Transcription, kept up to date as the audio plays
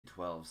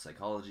12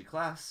 psychology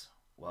class.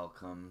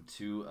 Welcome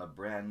to a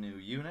brand new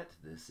unit.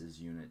 This is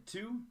unit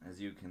 2,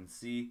 as you can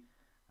see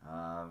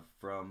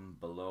from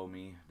below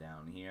me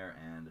down here,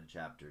 and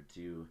chapter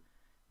 2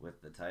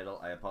 with the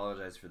title. I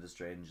apologize for the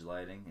strange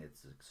lighting.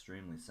 It's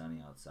extremely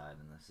sunny outside,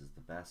 and this is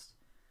the best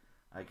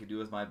I could do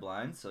with my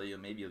blinds, so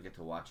maybe you'll get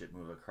to watch it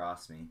move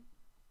across me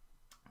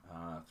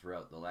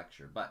throughout the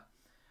lecture. But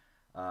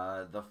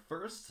the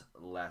first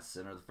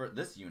lesson, or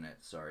this unit,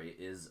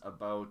 is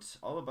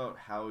all about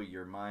how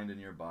your mind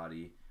and your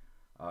body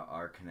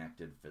are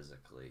connected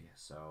physically.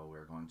 So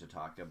we're going to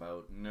talk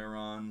about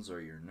neurons, or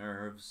your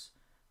nerves,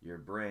 your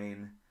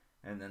brain,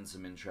 and then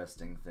some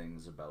interesting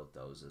things about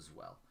those as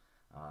well.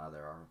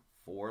 There are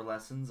 4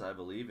 lessons, I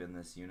believe, in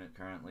this unit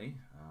currently.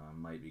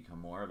 Might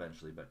become more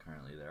eventually, but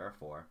currently there are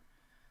 4.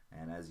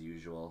 And as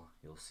usual,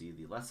 you'll see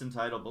the lesson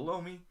title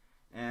below me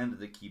and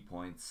the key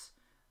points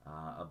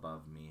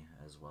above me,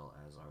 as well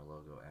as our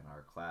logo and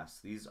our class.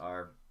 These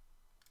are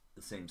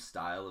the same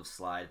style of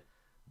slide,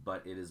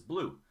 but it is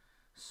blue.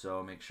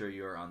 So make sure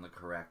you're on the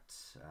correct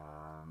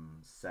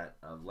set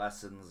of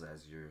lessons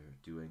as you're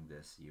doing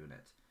this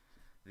unit.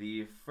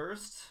 The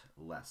first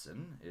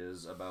lesson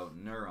is about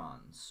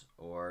neurons,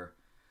 or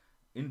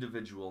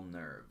individual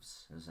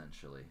nerves,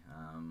 essentially.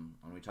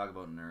 When we talk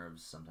about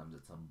nerves, sometimes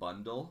it's a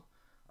bundle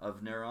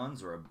of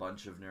neurons or a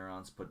bunch of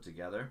neurons put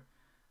together.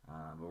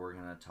 But we're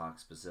going to talk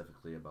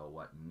specifically about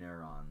what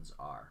neurons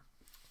are.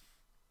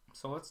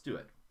 So let's do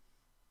it.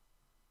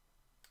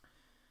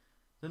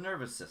 The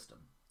nervous system.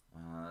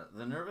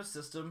 The nervous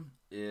system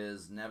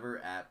is never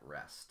at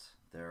rest.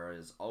 There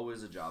is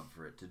always a job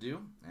for it to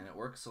do, and it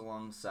works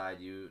alongside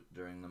you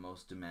during the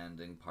most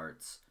demanding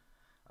parts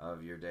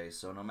of your day.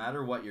 So no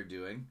matter what you're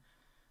doing,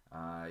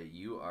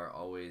 you are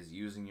always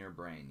using your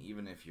brain.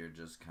 Even if you're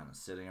just kind of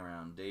sitting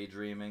around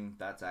daydreaming,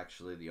 that's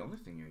actually the only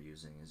thing you're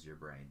using is your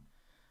brain.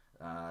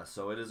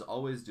 So it is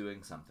always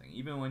doing something,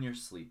 even when you're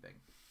sleeping.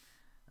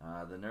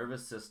 The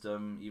nervous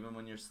system, even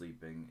when you're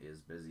sleeping, is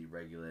busy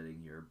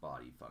regulating your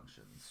body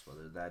functions,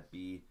 whether that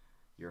be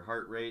your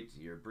heart rate,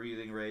 your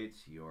breathing rate,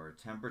 your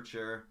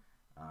temperature,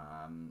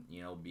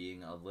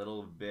 being a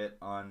little bit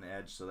on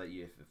edge so that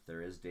if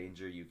there is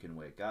danger, you can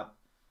wake up.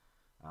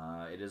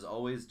 It is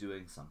always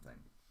doing something.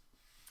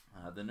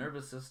 The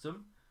nervous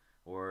system,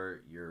 or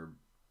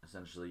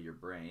essentially your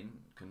brain,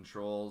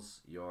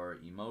 controls your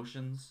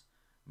emotions,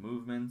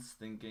 movements,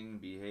 thinking,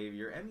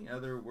 behavior, any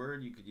other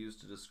word you could use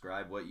to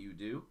describe what you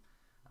do.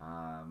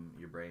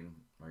 Your brain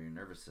or your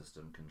nervous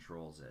system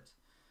controls it.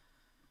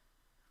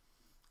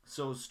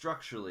 So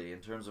structurally, in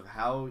terms of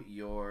how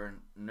your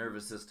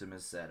nervous system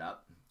is set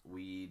up,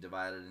 we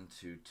divide it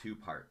into 2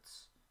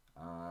 parts.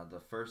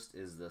 The first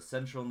is the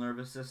central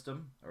nervous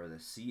system, or the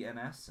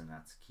CNS, and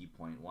that's key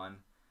point 1,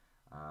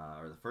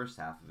 or the first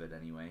half of it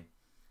anyway.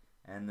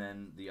 And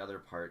then the other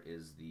part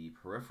is the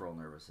peripheral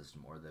nervous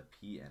system, or the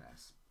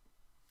PNS.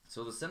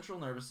 So the central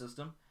nervous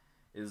system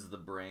is the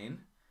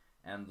brain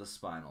and the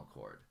spinal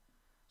cord.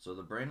 So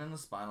the brain and the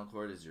spinal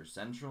cord is your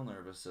central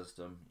nervous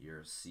system,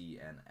 your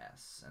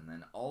CNS. And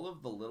then all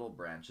of the little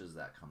branches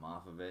that come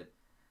off of it,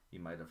 you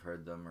might have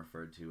heard them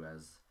referred to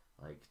as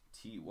like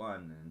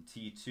T1 and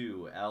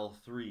T2,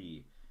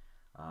 L3,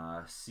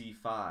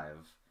 C5.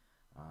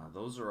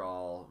 Those are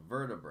all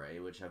vertebrae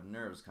which have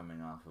nerves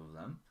coming off of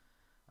them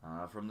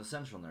from the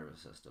central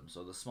nervous system.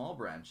 So the small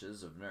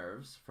branches of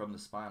nerves from the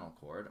spinal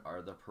cord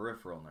are the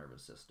peripheral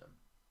nervous system.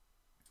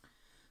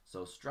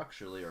 So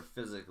structurally or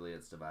physically,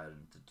 it's divided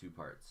into 2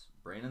 parts.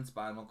 Brain and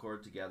spinal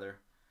cord together,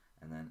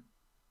 and then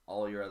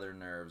all your other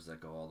nerves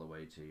that go all the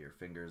way to your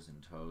fingers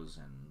and toes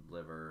and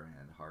liver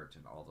and heart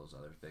and all those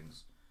other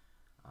things.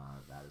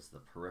 That is the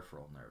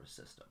peripheral nervous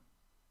system.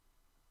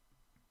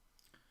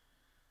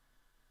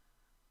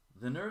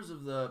 The nerves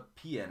of the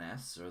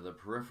PNS, or the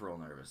peripheral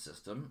nervous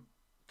system,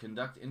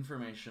 conduct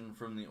information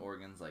from the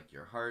organs like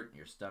your heart,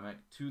 your stomach,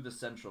 to the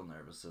central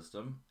nervous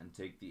system, and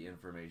take the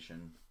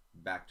information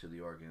back to the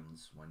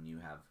organs when you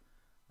have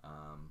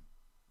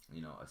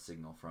a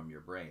signal from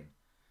your brain.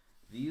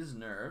 These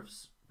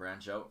nerves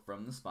branch out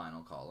from the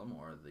spinal column,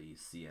 or the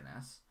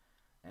CNS,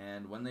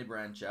 and when they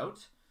branch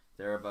out,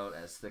 they're about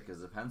as thick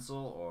as a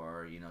pencil,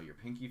 or your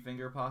pinky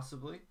finger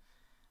possibly,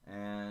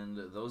 and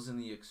those in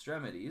the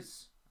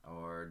extremities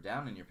or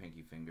down in your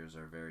pinky fingers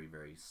are very,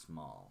 very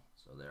small,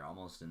 so they're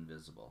almost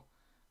invisible.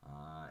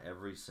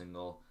 Every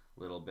single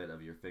little bit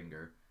of your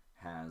finger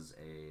has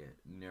a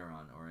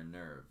neuron or a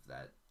nerve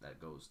that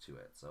goes to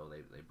it. So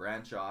they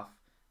branch off,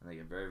 and they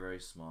get very, very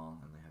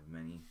small, and they have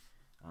many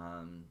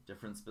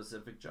different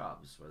specific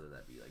jobs, whether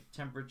that be like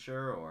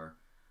temperature or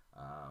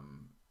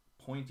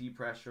pointy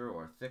pressure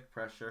or thick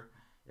pressure.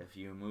 If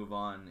you move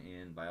on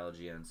in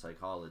biology and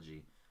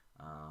psychology,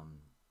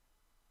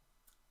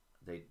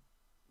 they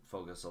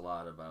focus a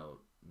lot about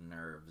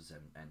nerves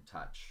and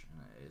touch.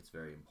 It's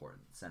very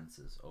important,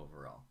 senses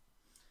overall.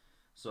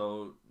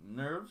 So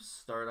nerves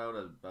start out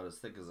about as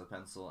thick as a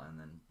pencil and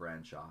then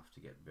branch off to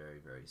get very,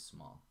 very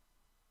small.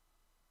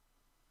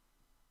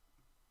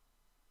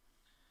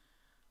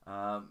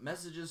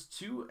 Messages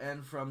to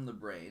and from the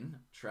brain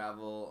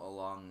travel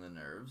along the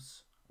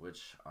nerves,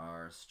 which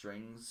are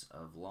strings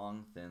of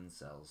long, thin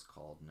cells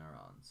called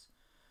neurons.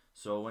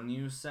 So when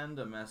you send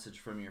a message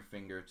from your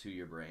finger to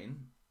your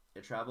brain,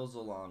 it travels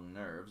along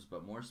nerves,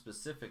 but more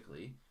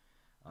specifically,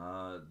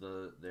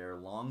 they're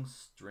long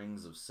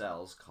strings of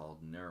cells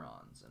called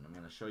neurons, and I'm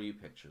going to show you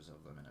pictures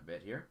of them in a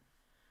bit here.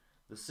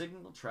 The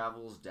signal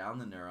travels down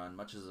the neuron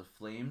much as a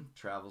flame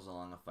travels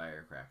along a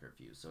firecracker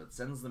fuse, so it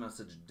sends the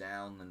message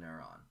down the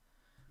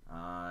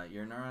neuron.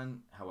 Your neuron,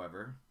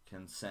 however,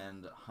 can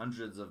send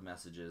hundreds of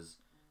messages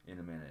in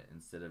a minute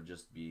instead of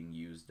just being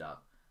used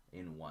up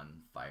in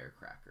one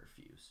firecracker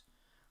fuse.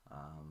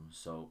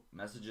 So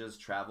messages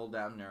travel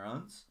down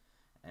neurons,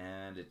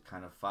 and it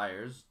kind of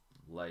fires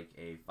like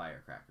a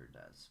firecracker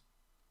does.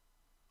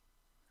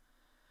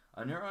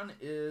 A neuron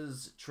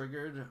is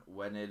triggered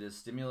when it is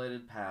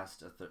stimulated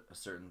past a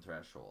certain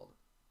threshold.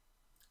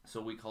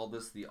 So we call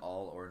this the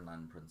all or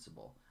none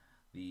principle.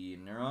 The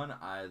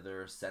neuron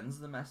either sends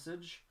the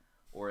message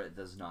or it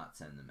does not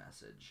send the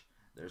message.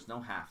 There's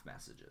no half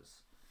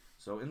messages.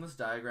 So in this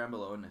diagram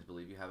below, and I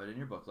believe you have it in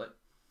your booklet,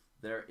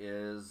 there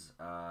is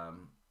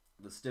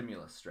the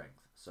stimulus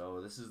strength.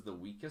 So this is the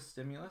weakest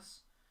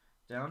stimulus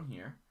down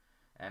here.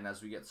 And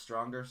as we get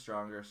stronger,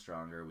 stronger,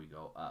 stronger, we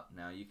go up.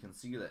 Now you can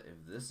see that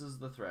if this is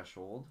the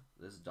threshold,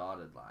 this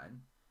dotted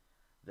line,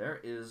 there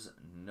is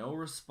no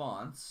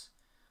response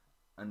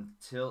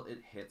until it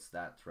hits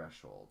that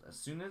threshold. As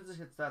soon as it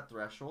hits that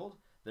threshold,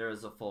 there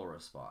is a full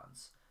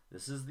response.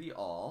 This is the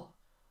all,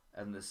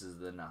 and this is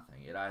the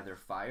nothing. It either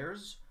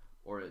fires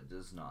or it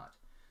does not.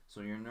 So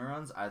your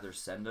neurons either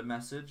send a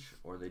message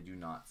or they do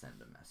not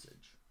send a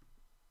message.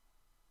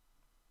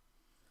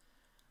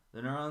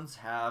 The neurons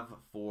have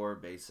 4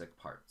 basic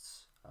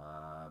parts.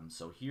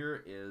 So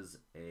here is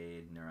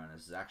a neuron.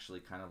 This is actually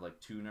kind of like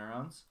 2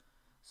 neurons.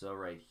 So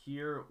right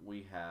here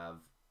we have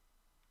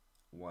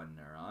 1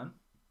 neuron,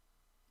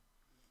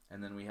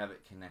 and then we have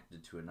it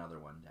connected to another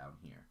one down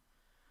here.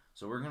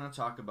 So we're going to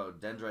talk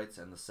about dendrites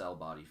and the cell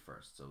body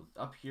first. So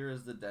up here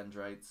is the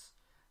dendrites,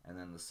 and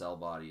then the cell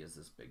body is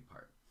this big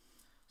part.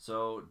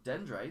 So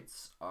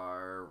dendrites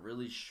are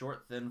really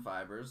short, thin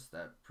fibers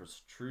that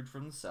protrude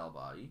from the cell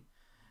body,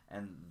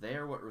 and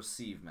they're what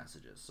receive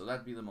messages. So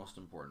that'd be the most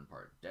important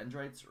part.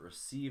 Dendrites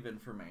receive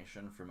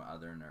information from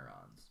other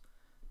neurons.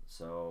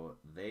 So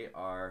they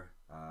are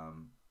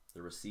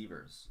the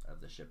receivers of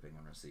the shipping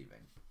and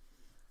receiving.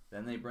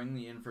 Then they bring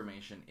the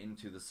information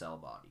into the cell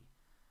body.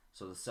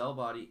 So the cell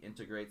body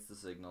integrates the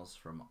signals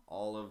from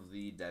all of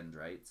the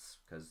dendrites,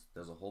 because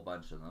there's a whole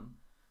bunch of them,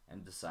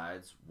 and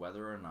decides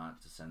whether or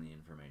not to send the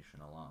information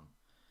along.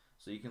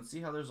 So you can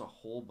see how there's a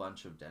whole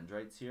bunch of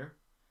dendrites here.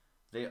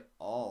 They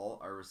all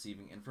are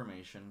receiving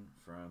information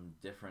from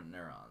different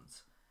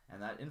neurons,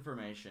 and that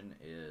information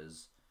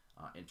is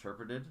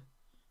interpreted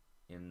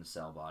in the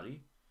cell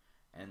body,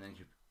 and then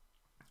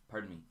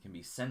can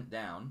be sent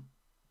down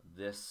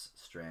this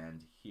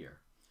strand here.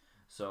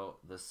 So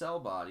the cell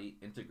body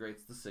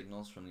integrates the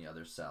signals from the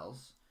other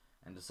cells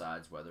and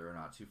decides whether or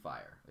not to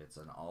fire. It's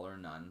an all or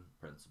none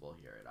principle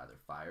here. It either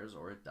fires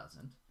or it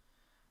doesn't.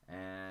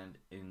 And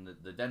in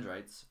the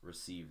dendrites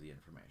receive the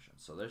information.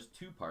 So there's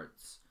 2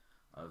 parts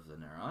of the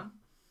neuron.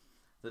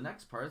 The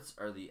next parts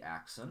are the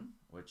axon,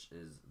 which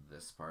is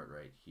this part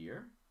right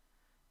here,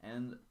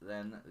 and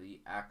then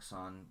the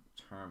axon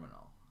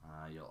terminal.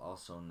 You'll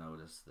also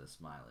notice this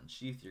myelin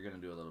sheath. You're going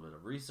to do a little bit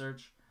of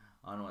research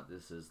on what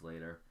this is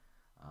later,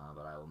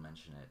 but I will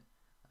mention it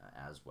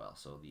as well.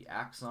 So the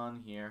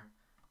axon here,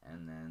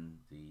 and then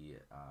the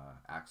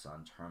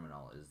axon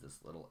terminal is this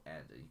little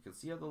end. And you can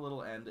see how the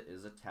little end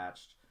is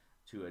attached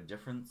to a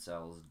different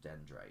cell's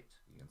dendrite.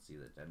 You can see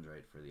the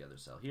dendrite for the other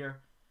cell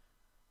here.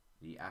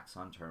 The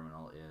axon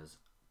terminal is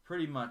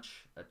pretty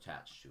much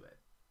attached to it.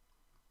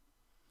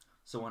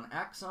 So an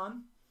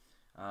axon,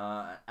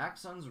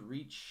 axons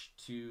reach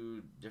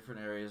to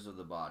different areas of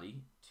the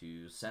body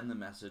to send the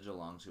message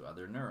along to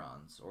other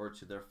neurons or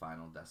to their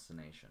final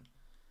destination.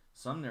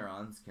 Some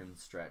neurons can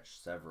stretch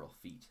several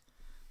feet,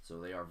 so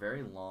they are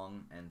very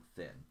long and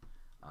thin.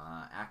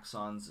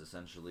 Axons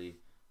essentially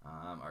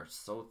are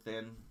so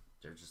thin,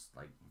 they're just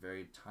like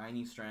very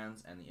tiny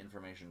strands, and the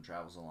information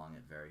travels along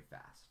it very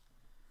fast.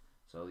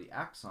 So the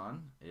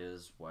axon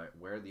is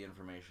where the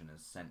information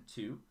is sent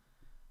to,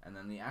 and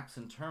then the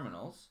axon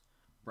terminals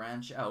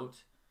branch out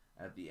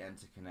at the end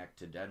to connect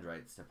to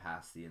dendrites to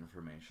pass the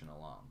information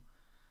along.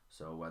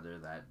 So whether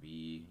that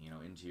be,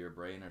 into your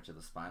brain or to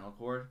the spinal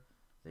cord,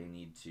 they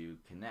need to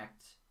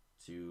connect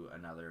to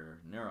another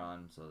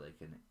neuron so they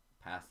can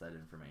pass that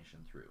information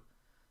through.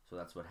 So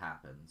that's what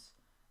happens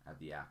at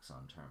the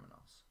axon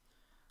terminals.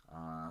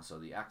 So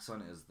the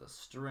axon is the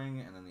string,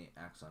 and then the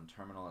axon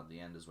terminal at the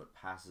end is what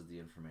passes the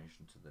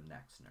information to the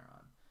next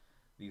neuron.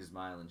 These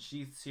myelin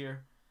sheaths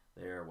here,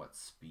 they are what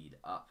speed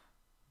up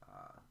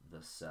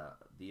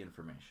the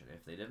information.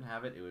 If they didn't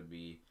have it, it would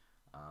be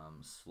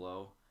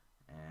slow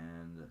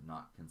and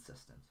not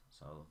consistent.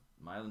 So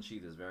myelin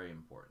sheath is very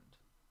important.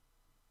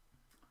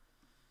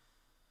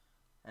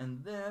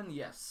 And then,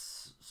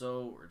 yes,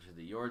 so we're to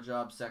the your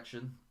job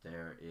section.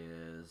 There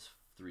is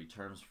three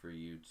terms for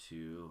you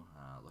to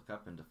look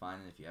up and define.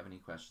 And if you have any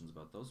questions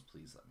about those,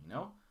 please let me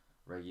know.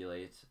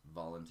 Regulate,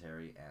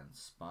 voluntary, and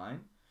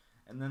spine.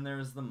 And then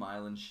there's the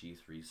myelin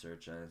sheath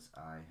research, as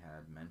I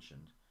had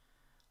mentioned.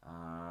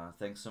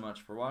 Thanks so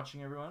much for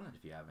watching, everyone.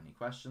 If you have any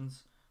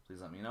questions,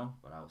 please let me know,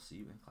 but I will see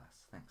you in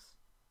class. Thanks.